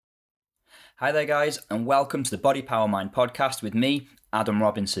Hi there, guys, and welcome to the Body Power Mind podcast with me, Adam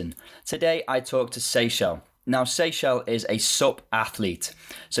Robinson. Today, I talk to Seychelle. Now, Seychelle is a SUP athlete.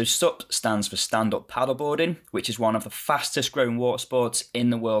 So SUP stands for stand-up paddleboarding, which is one of the fastest growing water sports in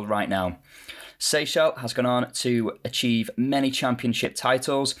the world right now. Seychelle has gone on to achieve many championship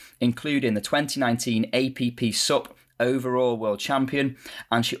titles, including the 2019 APP SUP overall world champion,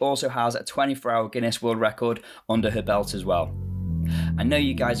 and she also has a 24-hour Guinness World Record under her belt as well. I know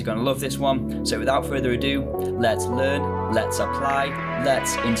you guys are going to love this one, so without further ado, let's learn, let's apply,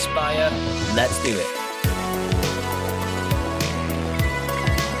 let's inspire, let's do it.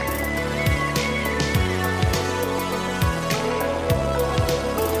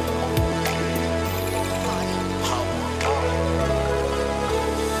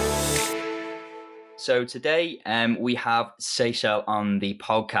 So today we have Seychelle on the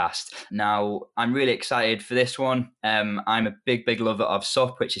podcast. Now, I'm really excited for this one. I'm a big lover of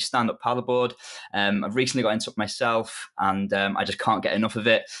SUP, which is stand-up paddleboard. I've recently got into it myself, and I just can't get enough of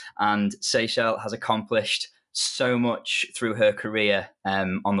it. And Seychelle has accomplished so much through her career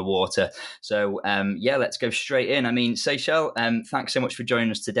on the water. So let's go straight in. I mean, Seychelle, thanks so much for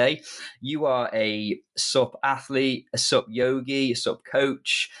joining us today. You are a SUP athlete, a SUP yogi, a SUP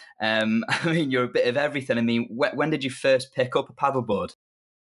coach. I mean, you're a bit of everything. I mean, when did you first pick up a paddleboard?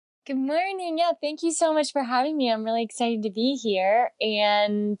 Good morning. Yeah, thank you so much for having me. I'm really excited to be here.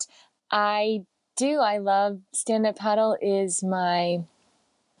 And I love stand-up paddle it's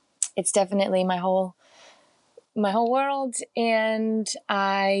definitely my whole world. And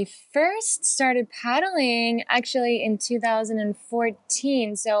I first started paddling actually in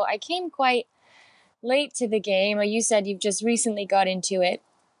 2014. So I came quite late to the game. You said you've just recently got into it.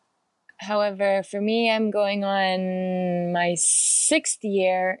 However, for me, I'm going on my 6th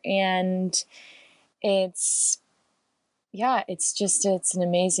year, and it's an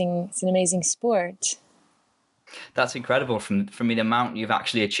amazing sport. That's incredible. From the amount you've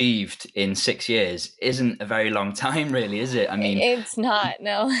actually achieved in 6 years isn't a very long time, really, is it? I mean, it's not.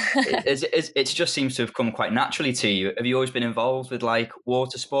 No. it just seems to have come quite naturally to you. Have you always been involved with like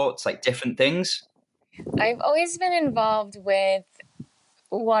water sports, like different things? I've always been involved with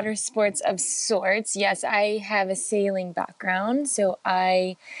water sports of sorts. Yes, I have a sailing background. So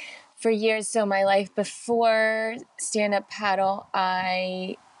for years, my life before stand-up paddle,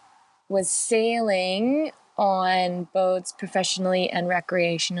 I was sailing on boats professionally and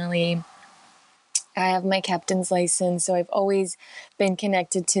recreationally. I have my captain's license, so I've always been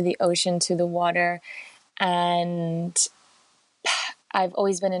connected to the ocean, to the water, and I've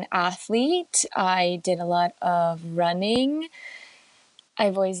always been an athlete. I did a lot of running.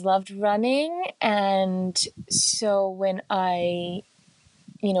 I've always loved running, and so when I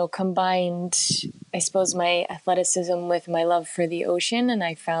combined, I suppose, my athleticism with my love for the ocean, and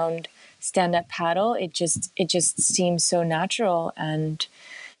I found stand-up paddle, it just seems so natural and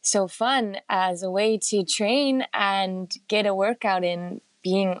so fun as a way to train and get a workout in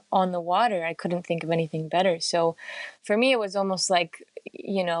being on the water. I couldn't think of anything better. So for me, it was almost like,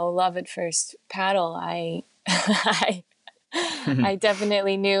 love at first paddle. I I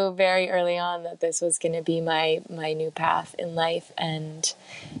definitely knew very early on that this was going to be my new path in life, and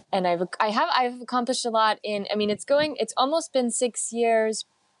I've accomplished a lot it's almost been 6 years.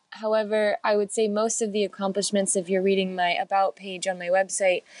 However, I would say most of the accomplishments, if you're reading my about page on my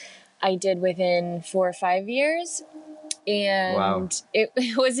website, I did within 4 or 5 years. And wow.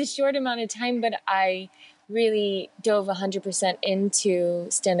 It was a short amount of time, but I really dove 100% into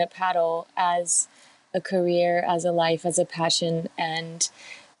stand-up paddle as a career, as a life, as a passion. And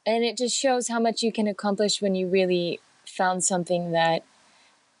it just shows how much you can accomplish when you really found something that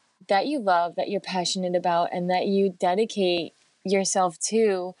you love, that you're passionate about, and that you dedicate yourself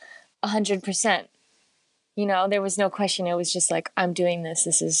to 100%. There was no question. It was just like, I'm doing this.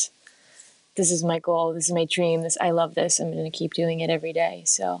 This is my goal. This is my dream. I love this. I'm going to keep doing it every day.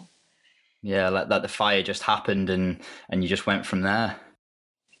 So yeah, like the fire just happened and you just went from there.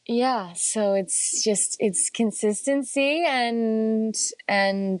 Yeah. So it's consistency and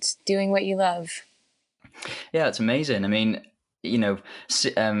doing what you love. Yeah, it's amazing. I mean,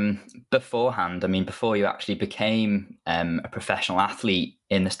 beforehand, before you actually became a professional athlete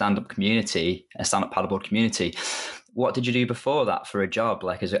in the stand-up community, a stand-up paddleboard community, what did you do before that for a job,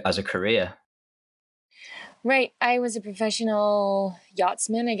 like as a career? Right. I was a professional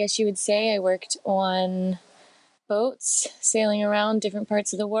yachtsman, I guess you would say. I worked on boats, sailing around different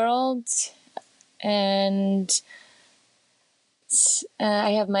parts of the world. And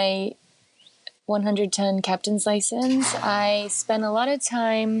I have my 100-ton captain's license. I spent a lot of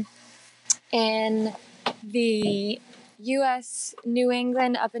time in the U.S., New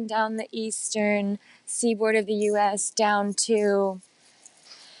England, up and down the eastern seaboard of the U.S., down to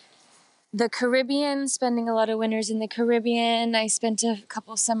the Caribbean, spending a lot of winters in the Caribbean. I spent a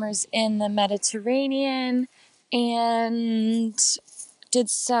couple summers in the Mediterranean and did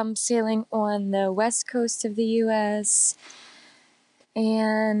some sailing on the west coast of the U.S.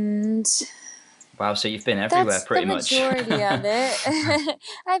 And Wow, so you've been everywhere pretty much. That's the majority of it.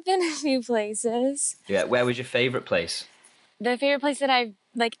 I've been a few places. Yeah, where was your favorite place? The favorite place that I've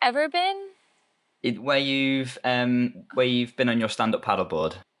ever been? Where you've been on your stand-up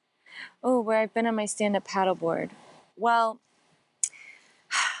paddleboard. Oh, where I've been on my stand-up paddleboard. Well,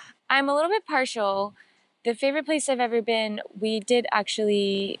 I'm a little bit partial. The favorite place I've ever been, we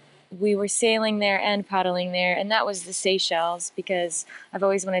were sailing there and paddling there, and that was the Seychelles, because I've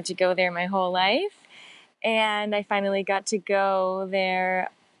always wanted to go there my whole life. And I finally got to go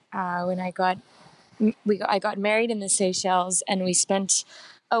there when I got married in the Seychelles, and we spent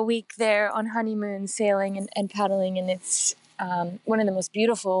a week there on honeymoon sailing and paddling, and it's one of the most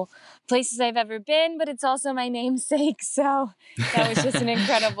beautiful places I've ever been, but it's also my namesake, so that was just an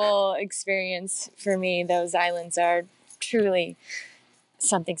incredible experience for me. Those islands are truly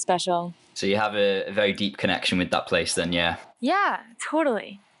something special. So you have a very deep connection with that place then, yeah? Yeah,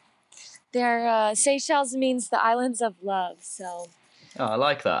 totally. Seychelles means the islands of love, so... Oh, I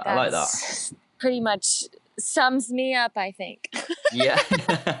like that. I like that. Pretty much sums me up, I think. Yeah.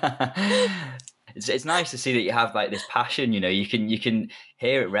 It's nice to see that you have like this passion, you can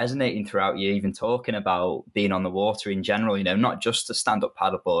hear it resonating throughout you, even talking about being on the water in general, not just the stand-up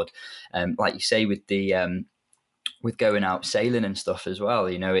paddleboard, like you say with the with going out sailing and stuff as well.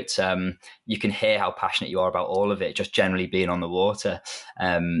 It's you can hear how passionate you are about all of it, just generally being on the water.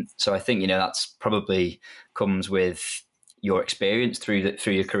 So I think that's probably comes with your experience through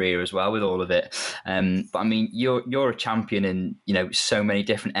your career as well with all of it. But I mean, you're a champion in so many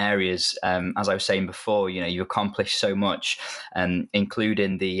different areas. As I was saying before, you accomplished so much,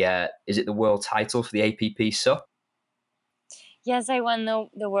 including the is it the world title for the APP SUP? Yes, I won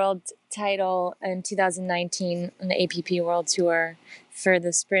the world title in 2019 on the APP World Tour for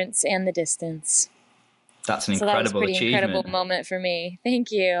the sprints and the distance. That's an incredible achievement. So that was a pretty incredible moment for me.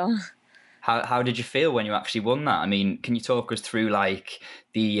 Thank you. How did you feel when you actually won that? I mean, can you talk us through like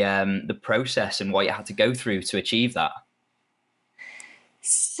the process and what you had to go through to achieve that?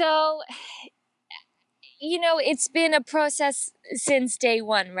 So, it's been a process since day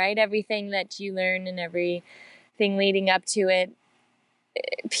one, right? Everything that you learn and everything leading up to it.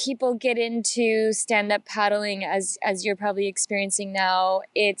 People get into stand-up paddling as you're probably experiencing now.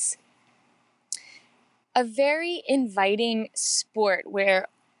 It's a very inviting sport where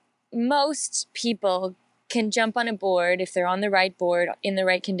most people can jump on a board if they're on the right board in the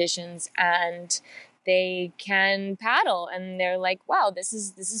right conditions, and they can paddle, and they're like, wow, this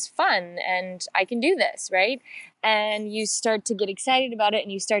is fun, and I can do this, right? And you start to get excited about it,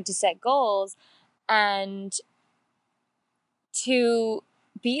 and you start to set goals, and to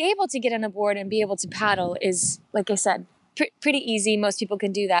be able to get on a board and be able to paddle is, like I said, pretty easy. Most people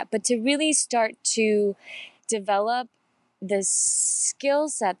can do that, but to really start to develop the skill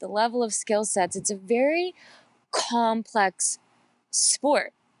set, the level of skill sets, it's a very complex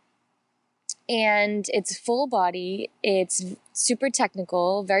sport. And it's full body, it's super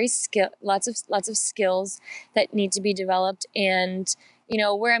technical, lots of skills that need to be developed. And,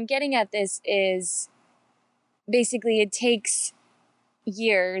 where I'm getting at this is basically it takes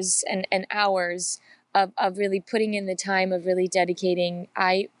years and hours of really putting in the time, of really dedicating.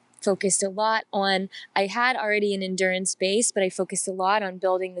 I focused a lot on, I had already an endurance base, but I focused a lot on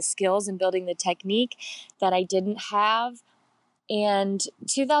building the skills and building the technique that I didn't have. And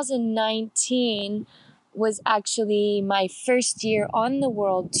 2019 was actually my first year on the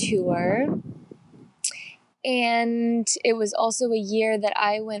world tour. And it was also a year that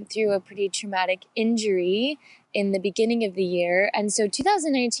I went through a pretty traumatic injury in the beginning of the year. And so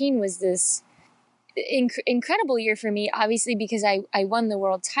 2019 was this incredible year for me, obviously, because I won the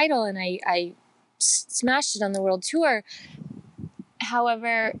world title and I smashed it on the world tour.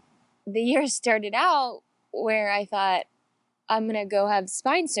 However, the year started out where I thought, I'm going to go have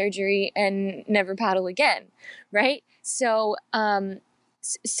spine surgery and never paddle again, right? So, what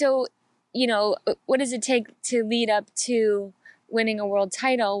does it take to lead up to winning a world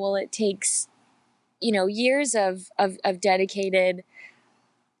title? Well, it takes, years of dedicated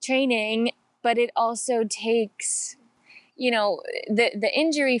training, but it also takes, the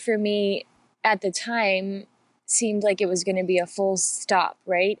injury for me at the time seemed like it was going to be a full stop,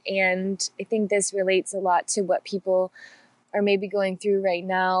 right? And I think this relates a lot to what people are maybe going through right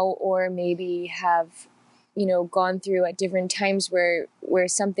now, or maybe have gone through at different times where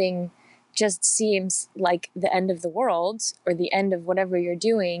something just seems like the end of the world or the end of whatever you're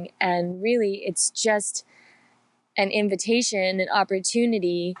doing. And really, it's just an invitation, an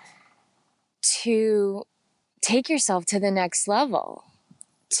opportunity to take yourself to the next level,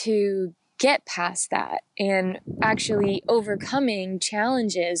 to get past that, and actually overcoming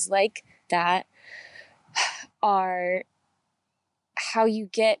challenges like that are how you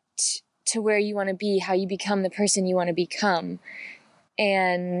get to where you want to be, how you become the person you want to become.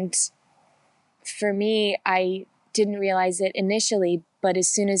 And for me, I didn't realize it initially, but as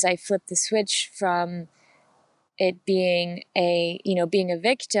soon as I flipped the switch from it being being a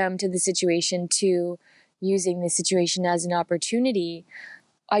victim to the situation to using the situation as an opportunity,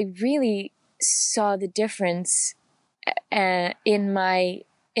 I really saw the difference in my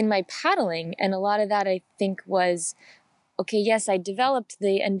paddling. And a lot of that, I think, was, okay, yes, I developed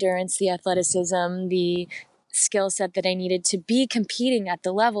the endurance, the athleticism, the skill set that I needed to be competing at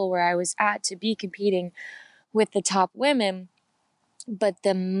the level where I was at, to be competing with the top women. But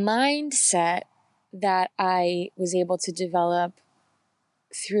the mindset that I was able to develop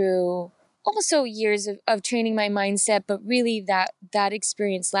through also years of training my mindset, but really that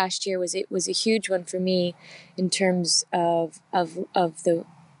experience last year was a huge one for me in terms of the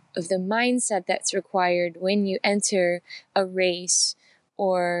mindset that's required when you enter a race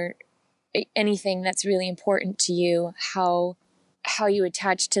or anything that's really important to you, how you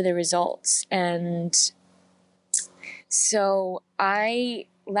attach to the results. And so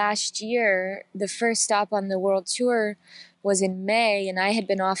last year, the first stop on the world tour was in May, and I had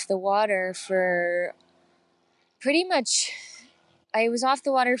been off the water for pretty much, I was off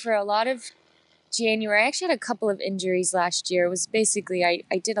the water for a lot of January. I actually had a couple of injuries last year. It was basically,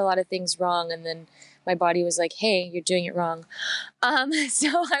 I did a lot of things wrong, and then my body was like, hey, you're doing it wrong.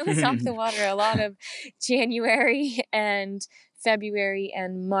 So I was off the water a lot of January and February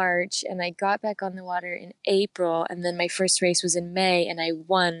and March, and I got back on the water in April, and then my first race was in May, and I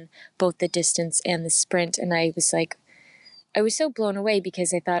won both the distance and the sprint. And I was so blown away,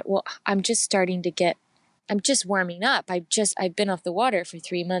 because I thought, well, I'm just warming up. I've been off the water for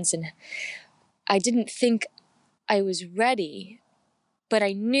 3 months, and I didn't think I was ready, but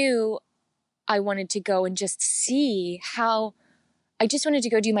I knew I wanted to go and just see I just wanted to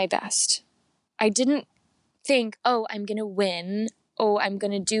go do my best. I didn't think, oh, I'm going to win, oh, I'm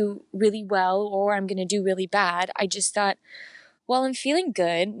going to do really well, or I'm going to do really bad. I just thought, well, I'm feeling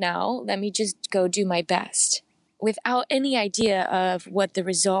good now. Let me just go do my best, without any idea of what the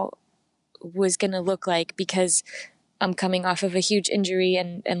result was going to look like, because I'm coming off of a huge injury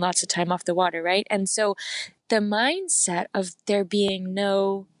and lots of time off the water, right? And so the mindset of there being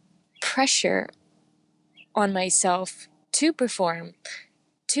no pressure on myself to perform,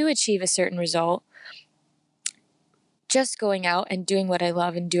 to achieve a certain result, just going out and doing what I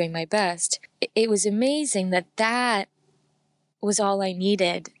love and doing my best. It was amazing that was all I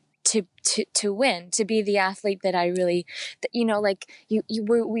needed to win, to be the athlete that I really,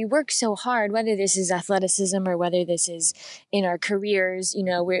 we work so hard, whether this is athleticism or whether this is in our careers,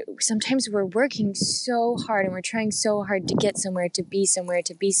 sometimes we're working so hard and we're trying so hard to get somewhere, to be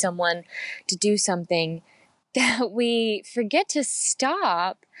someone, to do something, that we forget to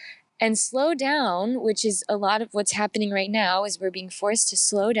stop and slow down, which is a lot of what's happening right now, is we're being forced to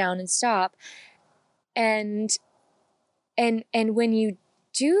slow down and stop. And when you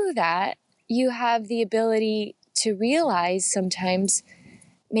do that, you have the ability to realize sometimes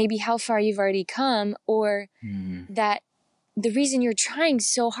maybe how far you've already come, or that the reason you're trying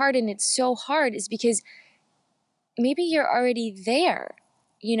so hard and it's so hard is because maybe you're already there,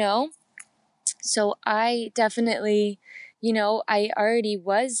 So I definitely, I already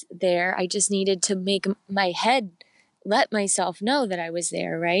was there. I just needed to make my head let myself know that I was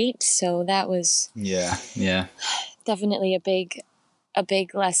there, right? So that was definitely a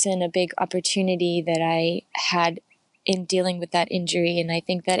big lesson, a big opportunity that I had in dealing with that injury. And I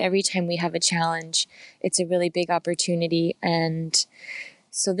think that every time we have a challenge, it's a really big opportunity. And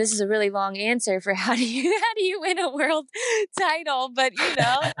so this is a really long answer for how do you win a world title, but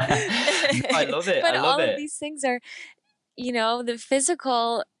I love it. But I love all it. of these things are, the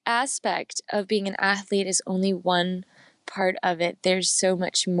physical aspect of being an athlete is only one part of it. There's so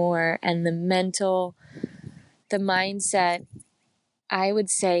much more, and the mindset, I would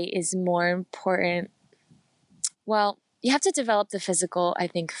say, is more important. Well, you have to develop the physical, I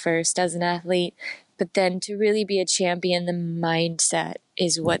think, first as an athlete, but then to really be a champion, the mindset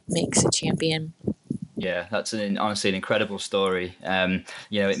is what makes a champion. Yeah, that's honestly an incredible story.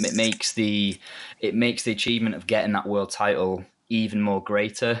 It makes the achievement of getting that world title even more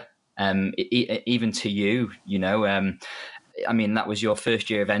greater. even to you, I mean, that was your first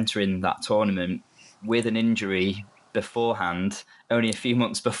year of entering that tournament with an injury beforehand, only a few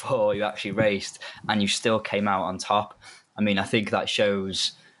months before you actually raced, and you still came out on top. I mean, I think that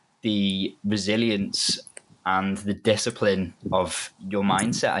shows the resilience and the discipline of your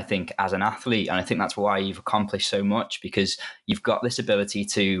mindset, I think, as an athlete. And I think that's why you've accomplished so much, because you've got this ability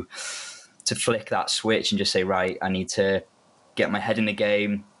to flick that switch and just say, right, I need to get my head in the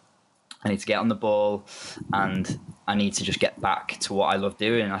game. I need to get on the ball, and I need to just get back to what I love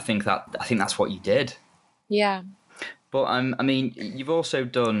doing. And I think that's what you did. Yeah. But I mean, you've also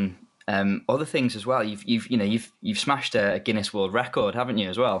done other things as well. You've smashed a Guinness World Record, haven't you,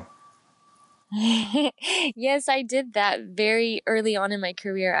 as well? Yes, I did that very early on in my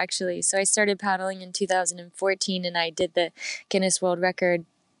career, actually. So I started paddling in 2014, and I did the Guinness World Record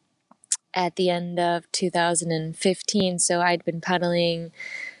at the end of 2015. So I'd been paddling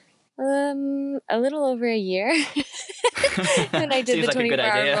a little over a year when I did the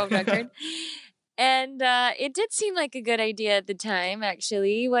 24-hour world record. And it did seem like a good idea at the time,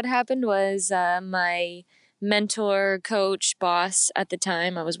 actually. What happened was my mentor, coach, boss at the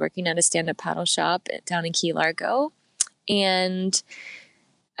time, I was working at a stand-up paddle shop down in Key Largo. And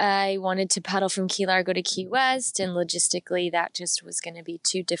I wanted to paddle from Key Largo to Key West, and logistically that just was going to be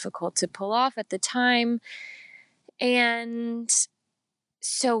too difficult to pull off at the time. And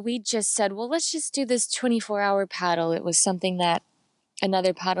so we just said, well, let's just do this 24-hour paddle. It was something that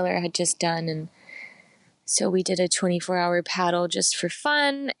another paddler had just done, and so we did a 24-hour paddle just for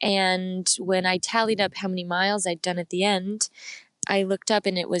fun. And when I tallied up how many miles I'd done at the end, I looked up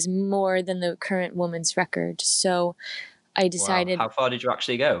and it was more than the current woman's record. So I decided... Wow. How far did you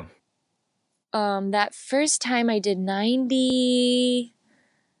actually go? That first time I did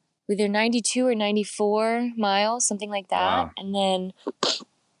either 92 or 94 miles, something like that. Wow. And then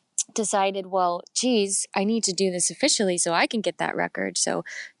decided, well, geez, I need to do this officially so I can get that record. So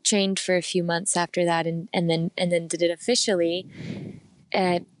trained for a few months after that, and then did it officially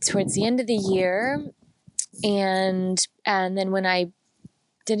towards the end of the year. And then when I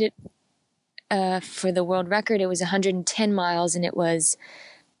did it for the world record, it was 110 miles, and it was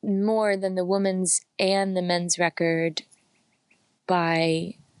more than the women's and the men's record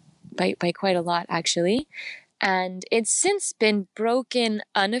by quite a lot, actually. And it's since been broken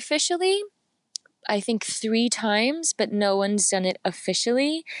unofficially, I think 3 times, but no one's done it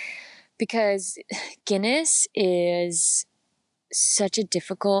officially, because Guinness is such a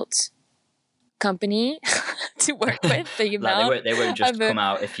difficult company to work with. The amount they won't just come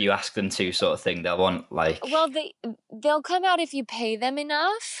out if you ask them to, sort of thing. They'll want well, they'll come out if you pay them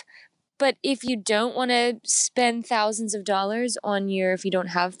enough. But if you don't want to spend thousands of dollars if you don't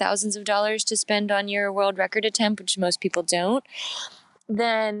have thousands of dollars to spend on your world record attempt, which most people don't,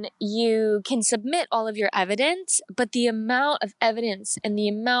 then you can submit all of your evidence. But the amount of evidence and the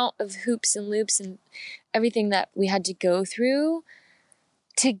amount of hoops and loops and everything that we had to go through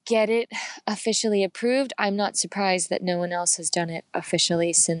to get it officially approved, I'm not surprised that no one else has done it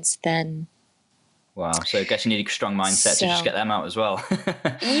officially since then. Wow. So I guess you need a strong mindset to just get them out as well.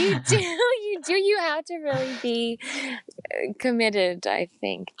 You do. You have to really be committed, I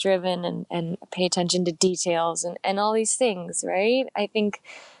think, driven, and pay attention to details and all these things, right? I think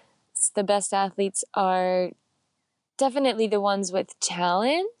the best athletes are definitely the ones with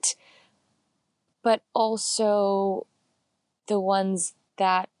talent, but also the ones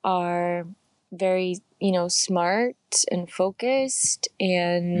that are very, smart and focused,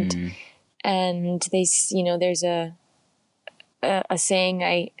 and they, there's a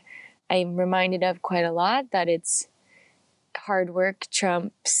saying I'm reminded of quite a lot, that it's hard work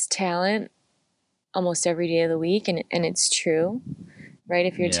trumps talent almost every day of the week. And it's true, right?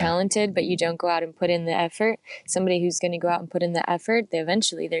 If you're talented, but you don't go out and put in the effort, somebody who's going to go out and put in the effort,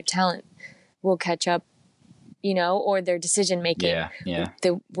 eventually their talent will catch up, or their decision making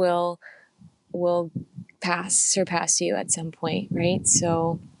will surpass you at some point, right?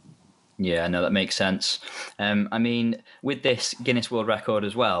 So yeah, no, that makes sense. I mean, with this Guinness World Record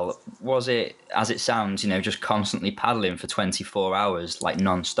as well, was it, as it sounds, just constantly paddling for 24 hours, like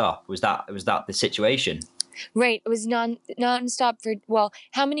non-stop? Was that the situation? Right. It was non-stop for, well,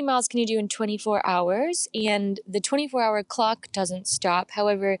 how many miles can you do in 24 hours? And the 24-hour clock doesn't stop.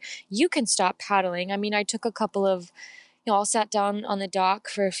 However, you can stop paddling. I mean, I took a couple of, all sat down on the dock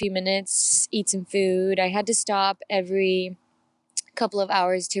for a few minutes, eat some food. I had to stop every couple of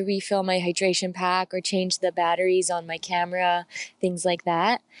hours to refill my hydration pack or change the batteries on my camera, things like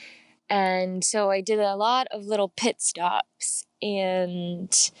that. And so I did a lot of little pit stops, and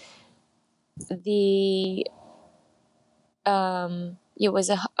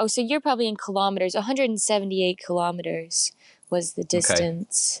so you're probably in kilometers. 178 kilometers was the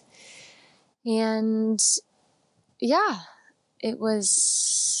distance. Okay. And yeah, it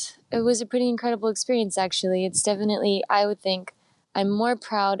was a pretty incredible experience, actually. It's definitely, I would think, I'm more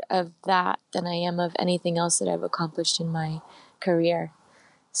proud of that than I am of anything else that I've accomplished in my career.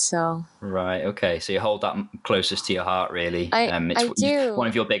 So Right. Okay. So you hold that closest to your heart, really. I do. One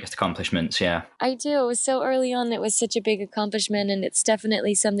of your biggest accomplishments. Yeah. I do. So early on, it was such a big accomplishment, and it's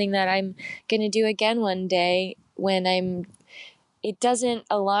definitely something that I'm going to do again one day when it doesn't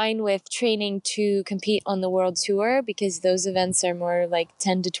align with training to compete on the world tour, because those events are more like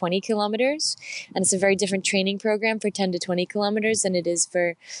 10 to 20 kilometers. And it's a very different training program for 10 to 20 kilometers than it is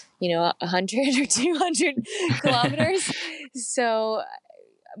for, 100 or 200 kilometers. So,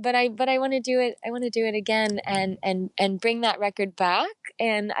 but I want to do it. I want to do it again and bring that record back.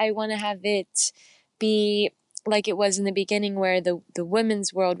 And I want to have it be like it was in the beginning, where the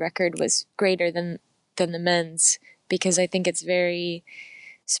women's world record was greater than the men's, because I think it's very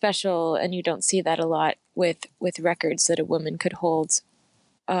special, and you don't see that a lot with records, that a woman could hold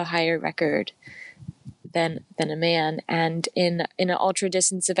a higher record than a man. And in an ultra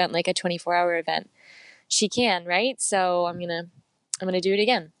distance event, like a 24-hour event, she can, right? So I'm gonna do it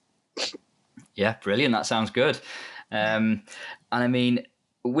again. Yeah, brilliant. That sounds good. And I mean,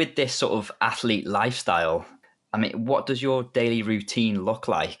 with this sort of athlete lifestyle, I mean, what does your daily routine look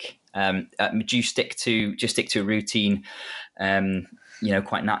like? Do you stick to a routine,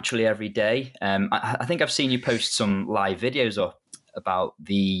 quite naturally every day? I think I've seen you post some live videos up about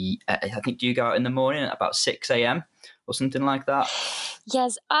I think, do you go out in the morning at about 6 a.m. or something like that?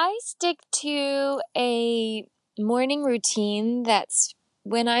 Yes, I stick to a morning routine that's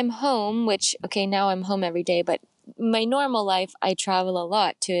when I'm home, which, okay, now I'm home every day, but my normal life, I travel a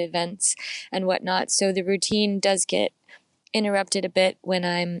lot to events and whatnot. So the routine does get interrupted a bit when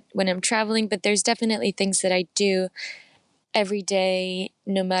I'm traveling, but there's definitely things that I do every day,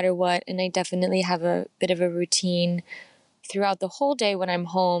 no matter what. And I definitely have a bit of a routine throughout the whole day when I'm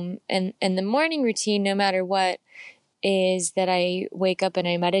home. And the morning routine, no matter what, is that I wake up and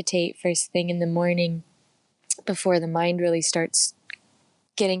I meditate first thing in the morning before the mind really starts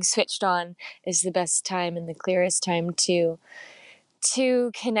getting switched on. Is the best time and the clearest time to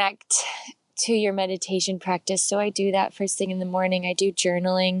connect to your meditation practice. So I do that first thing in the morning. I do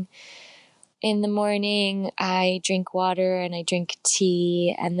journaling in the morning. I drink water and I drink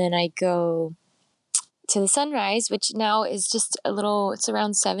tea, and then I go to the sunrise, which now is just it's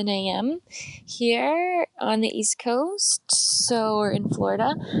around 7 a.m. here on the East Coast. So we're in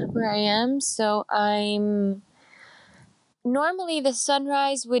Florida where I am. So normally the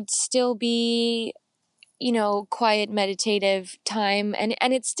sunrise would still be, quiet meditative time.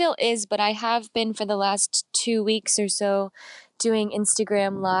 And it still is, but I have been for the last 2 weeks or so doing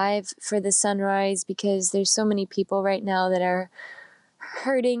Instagram Live for the sunrise, because there's so many people right now that are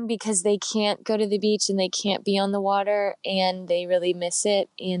hurting because they can't go to the beach and they can't be on the water and they really miss it.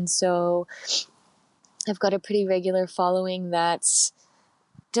 And so I've got a pretty regular following that's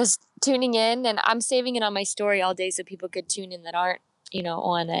just tuning in, and I'm saving it on my story all day so people could tune in that aren't,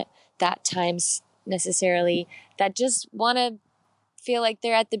 on at that times necessarily, that just want to feel like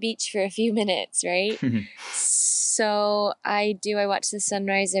they're at the beach for a few minutes, right? So I watch the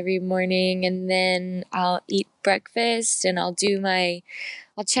sunrise every morning, and then I'll eat breakfast, and I'll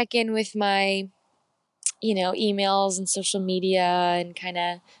check in with my, emails and social media, and kind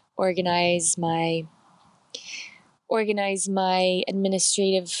of organize my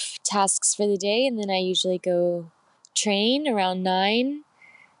administrative tasks for the day. And then I usually go train around 9.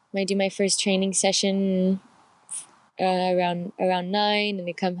 I do my first training session around 9, and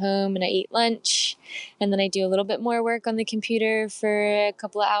I come home and I eat lunch, and then I do a little bit more work on the computer for a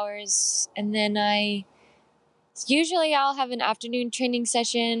couple of hours, and then I'll have an afternoon training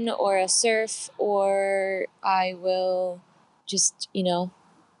session or a surf, or I will just,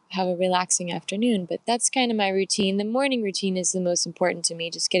 have a relaxing afternoon. But that's kind of my routine. The morning routine is the most important to me,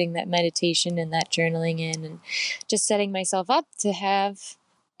 just getting that meditation and that journaling in, and just setting myself up to have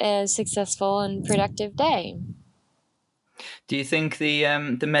a successful and productive day. Do you think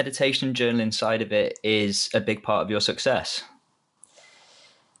the meditation journaling side of it is a big part of your success?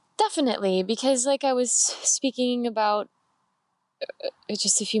 Definitely, because like I was speaking about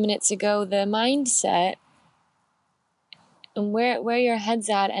just a few minutes ago, the mindset and where your head's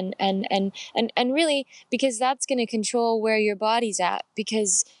at, and really, because that's going to control where your body's at,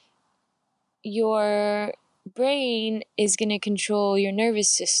 because your brain is going to control your nervous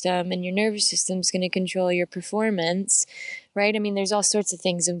system, and your nervous system is going to control your performance, right? I mean, there's all sorts of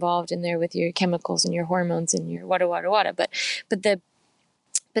things involved in there with your chemicals and your hormones and your wada. But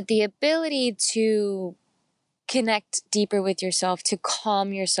but the ability to connect deeper with yourself, to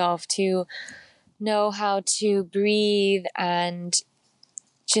calm yourself, to know how to breathe, and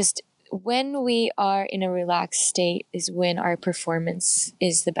just when we are in a relaxed state is when our performance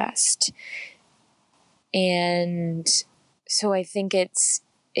is the best. And so I think it's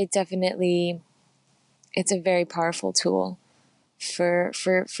a very powerful tool for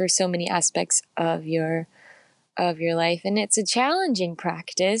so many aspects of your life. And it's a challenging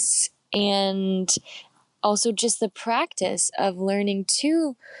practice, and also just the practice of learning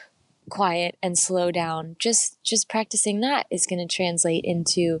to quiet and slow down. Just practicing that is going to translate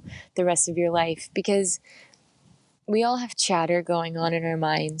into the rest of your life, because we all have chatter going on in our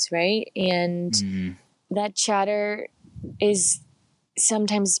minds, right? And that chatter is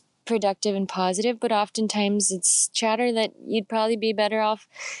sometimes productive and positive, but oftentimes it's chatter that you'd probably be better off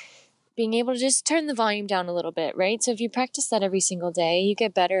being able to just turn the volume down a little bit, right? So if you practice that every single day, you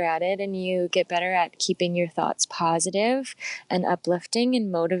get better at it, and you get better at keeping your thoughts positive and uplifting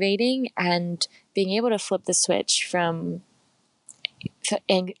and motivating, and being able to flip the switch from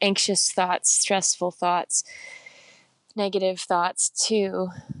anxious thoughts, stressful thoughts, negative thoughts to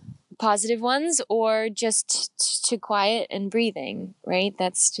positive ones, or just to quiet and breathing, right?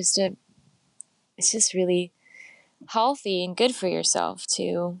 It's just really healthy and good for yourself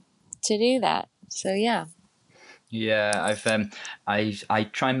to do that. So yeah. Yeah, I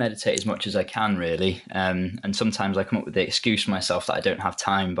try and meditate as much as I can, really, and sometimes I come up with the excuse for myself that I don't have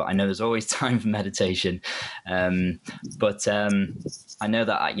time, but I know there's always time for meditation. But I know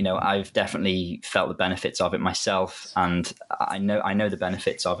that I've definitely felt the benefits of it myself, and I know the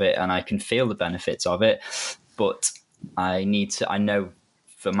benefits of it, and I can feel the benefits of it. But I know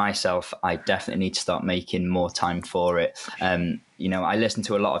for myself, I definitely need to start making more time for it. I listen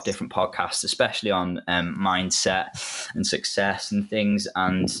to a lot of different podcasts, especially on mindset and success and things.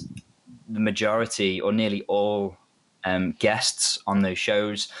 And the majority, or nearly all guests on those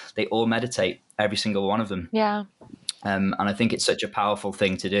shows, they all meditate, every single one of them. Yeah. And I think it's such a powerful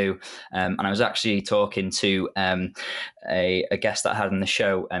thing to do. And I was actually talking to a guest that I had on the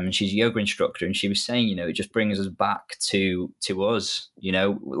show, and she's a yoga instructor, and she was saying, it just brings us back to us.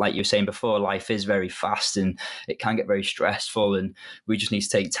 Like you were saying before, life is very fast and it can get very stressful, and we just need to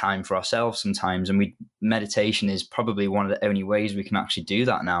take time for ourselves sometimes. And meditation is probably one of the only ways we can actually do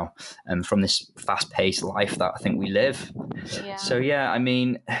that now, from this fast-paced life that I think we live. Yeah. So yeah, I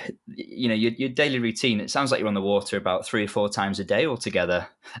mean, your daily routine, it sounds like you're on the water about 3 or 4 times a day altogether.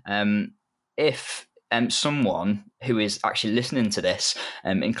 If someone who is actually listening to this,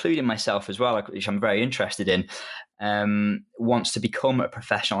 including myself as well, which I'm very interested in, wants to become a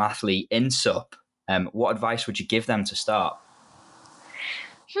professional athlete in SUP, what advice would you give them to start?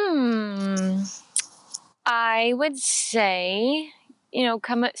 I would say,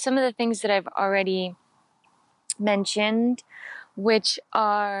 some of the things that I've already mentioned, which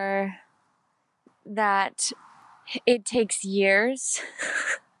are that it takes years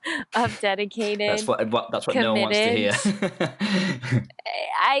of dedicated. That's what no one wants to hear.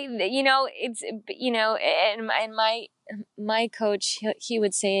 And my coach, he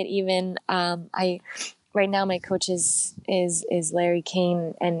would say it even. Right now my coach is Larry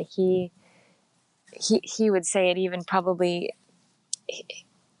Kane, and he would say it even probably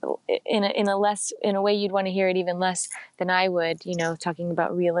in a way you'd want to hear it even less than I would, talking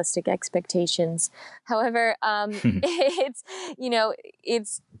about realistic expectations. However, it's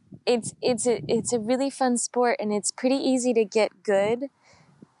a really fun sport, and it's pretty easy to get good,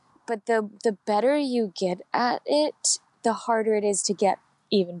 but the better you get at it, the harder it is to get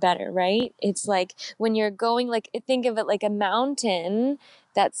even better, right? It's like when you're going, like, think of it like a mountain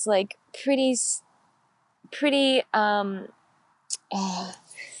that's like pretty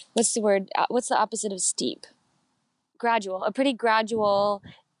what's the word? What's the opposite of steep? Gradual. A pretty gradual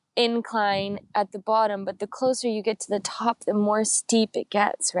incline at the bottom, but the closer you get to the top, the more steep it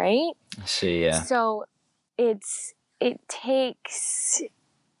gets, right? I see, yeah. So it takes,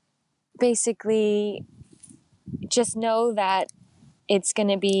 basically, just know that it's going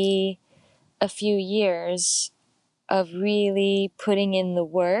to be a few years of really putting in the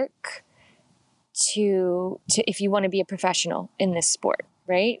work to if you want to be a professional in this sport,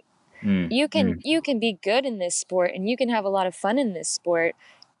 right? You can be good in this sport, and you can have a lot of fun in this sport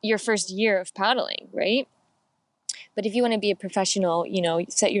your first year of paddling, right? But if you want to be a professional,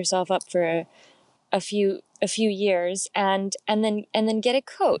 set yourself up for a few years, and then get a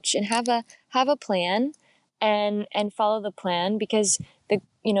coach and have a plan, and follow the plan, because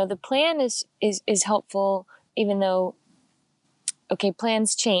the plan is helpful, even though okay,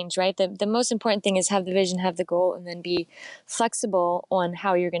 plans change, right? The most important thing is have the vision, have the goal, and then be flexible on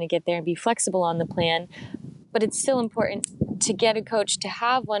how you're going to get there and be flexible on the plan. But it's still important to get a coach, to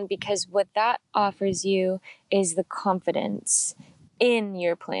have one, because what that offers you is the confidence in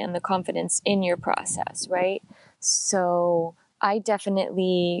your plan, the confidence in your process, right? So I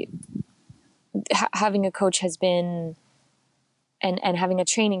definitely, having a coach has been, and having a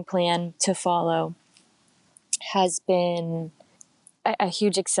training plan to follow has been a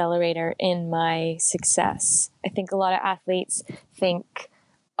huge accelerator in my success. I think a lot of athletes think,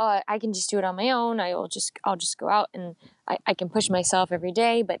 oh, I can just do it on my own. I'll just go out and I can push myself every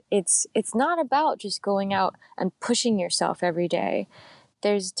day. But it's not about just going out and pushing yourself every day.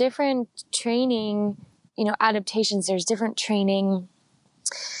 There's different training, adaptations. There's different training.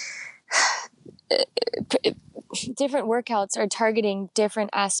 Different workouts are targeting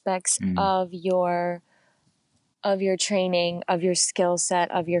different aspects of your training, of your skill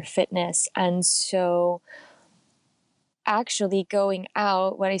set, of your fitness. And so actually going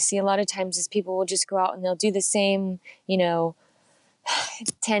out, what I see a lot of times is people will just go out and they'll do the same,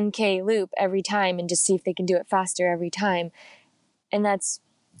 10K loop every time and just see if they can do it faster every time. And that's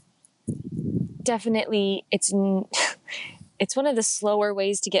definitely, it's one of the slower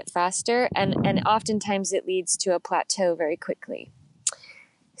ways to get faster. And oftentimes it leads to a plateau very quickly.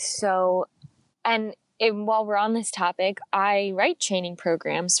 So, and while we're on this topic, I write training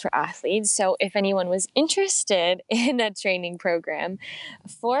programs for athletes. So if anyone was interested in a training program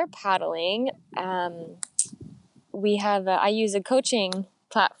for paddling, I use a coaching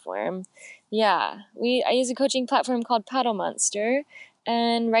platform. I use a coaching platform called Paddle Monster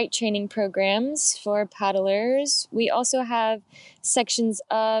and write training programs for paddlers. We also have sections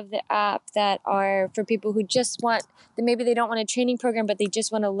of the app that are for people who just want, maybe they don't want a training program, but they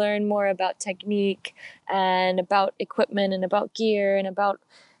just want to learn more about technique and about equipment and about gear and about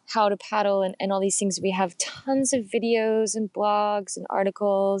how to paddle and all these things. We have tons of videos and blogs and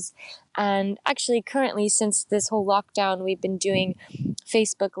articles. And actually currently, since this whole lockdown, we've been doing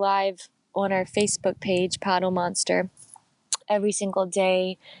Facebook Live on our Facebook page, Paddle Monster, every single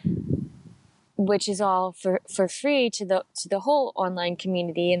day, which is all for free to the whole online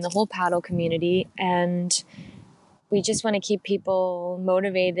community and the whole paddle community. And we just want to keep people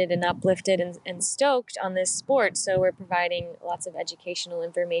motivated and uplifted and stoked on this sport. So we're providing lots of educational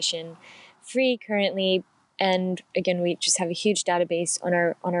information free currently. And again, we just have a huge database on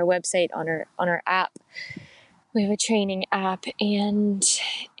our website, on our app. We have a training app, and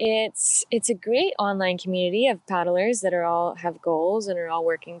it's a great online community of paddlers that are all have goals and are all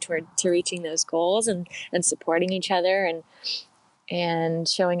working to reaching those goals and supporting each other and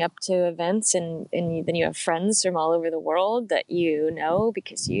showing up to events, and then you have friends from all over the world that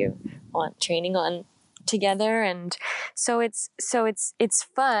because you want training on together. And so it's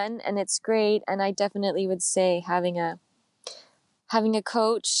fun and it's great. And I definitely would say having a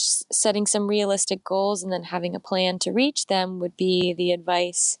coach, setting some realistic goals, and then having a plan to reach them would be the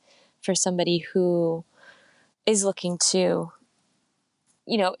advice for somebody who is looking to,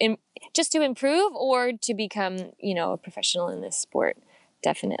 just to improve or to become, a professional in this sport.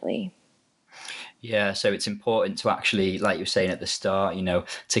 Definitely. Yeah, so it's important to actually, like you were saying at the start,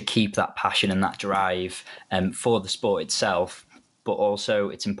 to keep that passion and that drive for the sport itself, but also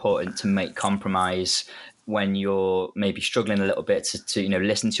it's important to make compromise when you're maybe struggling a little bit to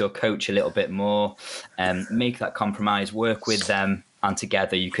listen to your coach a little bit more, make that compromise, work with them, and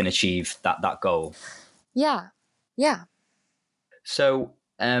together you can achieve that goal. Yeah. So,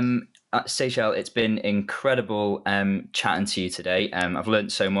 Seychelle, it's been incredible chatting to you today. I've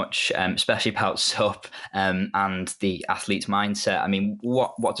learned so much, especially about SUP and the athlete's mindset. I mean,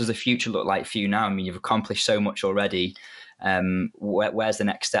 what does the future look like for you now? I mean, you've accomplished so much already. Where's the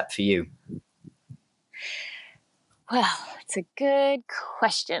next step for you? Well, it's a good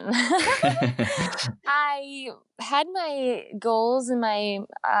question. I had my goals and my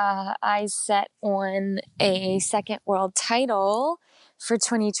eyes set on a second world title for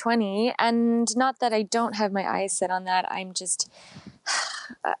 2020, and not that I don't have my eyes set on that. I just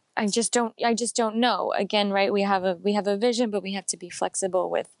don't know. Again, right? We have a vision, but we have to be flexible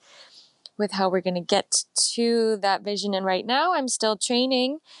with how we're going to get to that vision. And right now, I'm still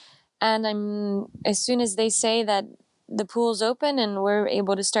training. And as soon as they say that the pool's open and we're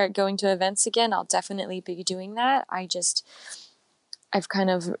able to start going to events again, I'll definitely be doing that. I've kind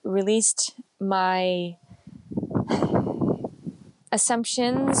of released my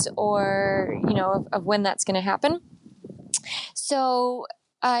assumptions or, of when that's going to happen. So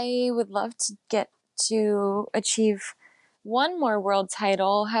I would love to get to achieve one more world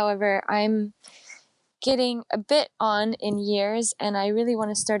title. However, I'm getting a bit on in years, and I really want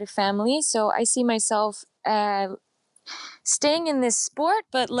to start a family. So I see myself staying in this sport,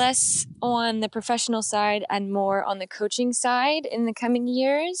 but less on the professional side and more on the coaching side in the coming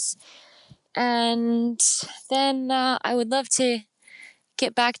years. And then I would love to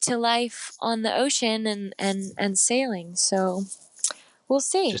get back to life on the ocean and sailing. So we'll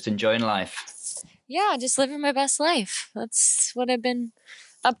see. Just enjoying life. Yeah, just living my best life. That's what I've been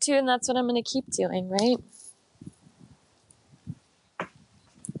up to, and that's what I'm going to keep doing, right?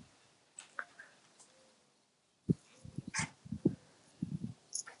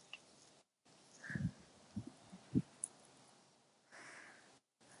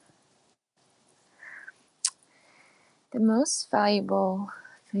 The most valuable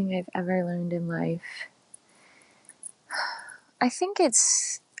thing I've ever learned in life, I think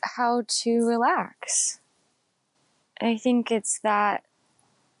it's how to relax. I think it's that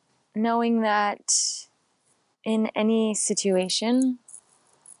knowing that in any situation,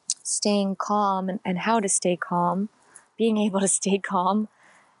 staying calm and how to stay calm, being able to stay calm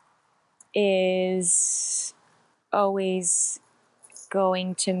is always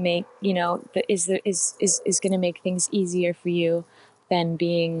going to make, is going to make things easier for you than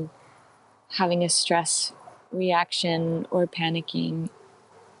having a stress reaction or panicking.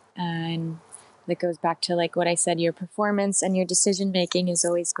 And that goes back to like what I said, your performance and your decision making is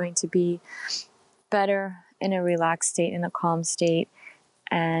always going to be better in a relaxed state, in a calm state.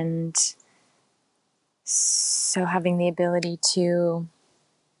 And so having the ability to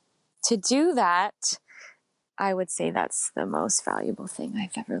do that, I would say that's the most valuable thing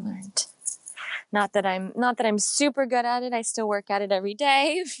I've ever learned. Not that I'm super good at it. I still work at it every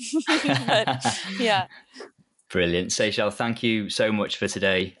day. But yeah. Brilliant. Seychelle, thank you so much for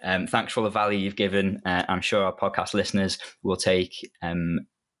today. Thanks for all the value you've given. I'm sure our podcast listeners will take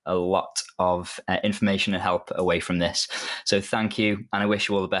a lot of information and help away from this. So thank you, and I wish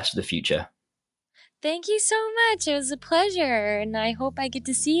you all the best for the future. Thank you so much. It was a pleasure, and I hope I get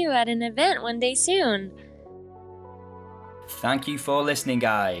to see you at an event one day soon. Thank you for listening,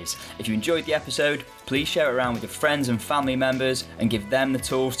 guys. If you enjoyed the episode, please share it around with your friends and family members and give them the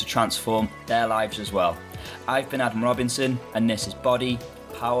tools to transform their lives as well. I've been Adam Robinson, and this is Body,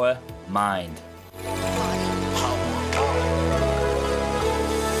 Power, Mind. Body, Power, Mind.